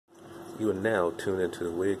You are now tuned into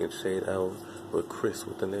the Wig and Shade Hour with Xhris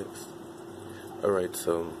with the next. Alright,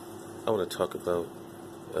 so I want to talk about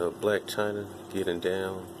Blac Chyna getting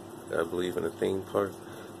down, I believe, in a theme park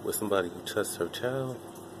with somebody who touched her child.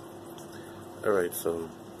 Alright, so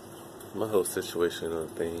my whole situation on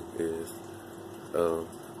the thing is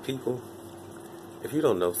people, if you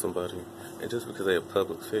don't know somebody, and just because they're a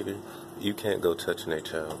public figure, you can't go touching their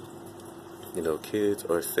child. You know, kids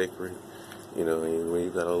are sacred. You know, and when you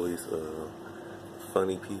got all these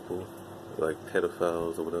funny people, like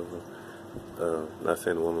pedophiles or whatever, not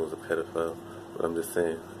saying the woman was a pedophile, but I'm just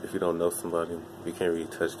saying, if you don't know somebody, you can't really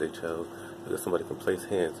touch their child, because somebody can place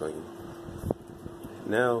hands on you.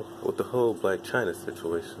 Now, with the whole Blac Chyna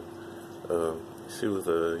situation, she was,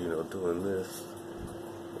 doing this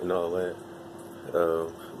and all that.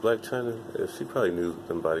 Blac Chyna, she probably knew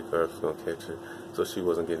them bodyguards were gonna catch her, so she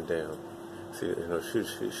wasn't getting down. See, you know, she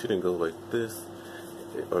didn't go like this,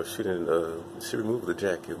 or she didn't. She removed the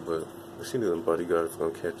jacket, but she knew them bodyguards were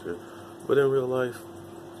gonna catch her. But in real life,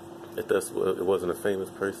 if it wasn't a famous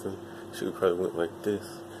person, she would probably went like this,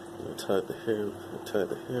 you know, tied the hair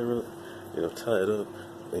up, you know, tie it up,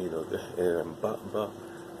 and bop bop,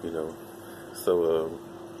 you know. So,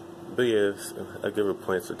 but yes, I give her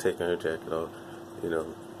points for taking her jacket off. You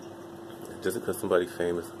know, just because somebody's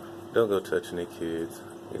famous, don't go touching their kids.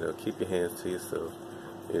 You know, keep your hands to yourself.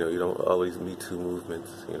 You know, you don't always Me Too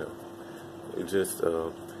movements. You know, you just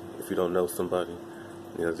if you don't know somebody,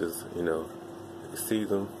 you know, just see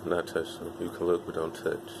them, not touch them. You can look but don't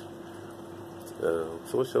touch. So,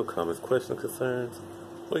 what's your comments, questions, concerns?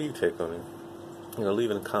 What do you take on it? You know,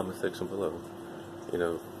 leave in the comment section below. You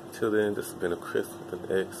know, till then, this has been a Xhris with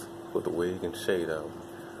an X with a wig and shade out.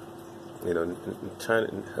 You know,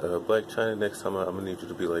 Blac Chyna, next time I'm gonna need you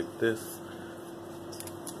to be like this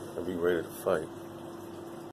and be ready to fight.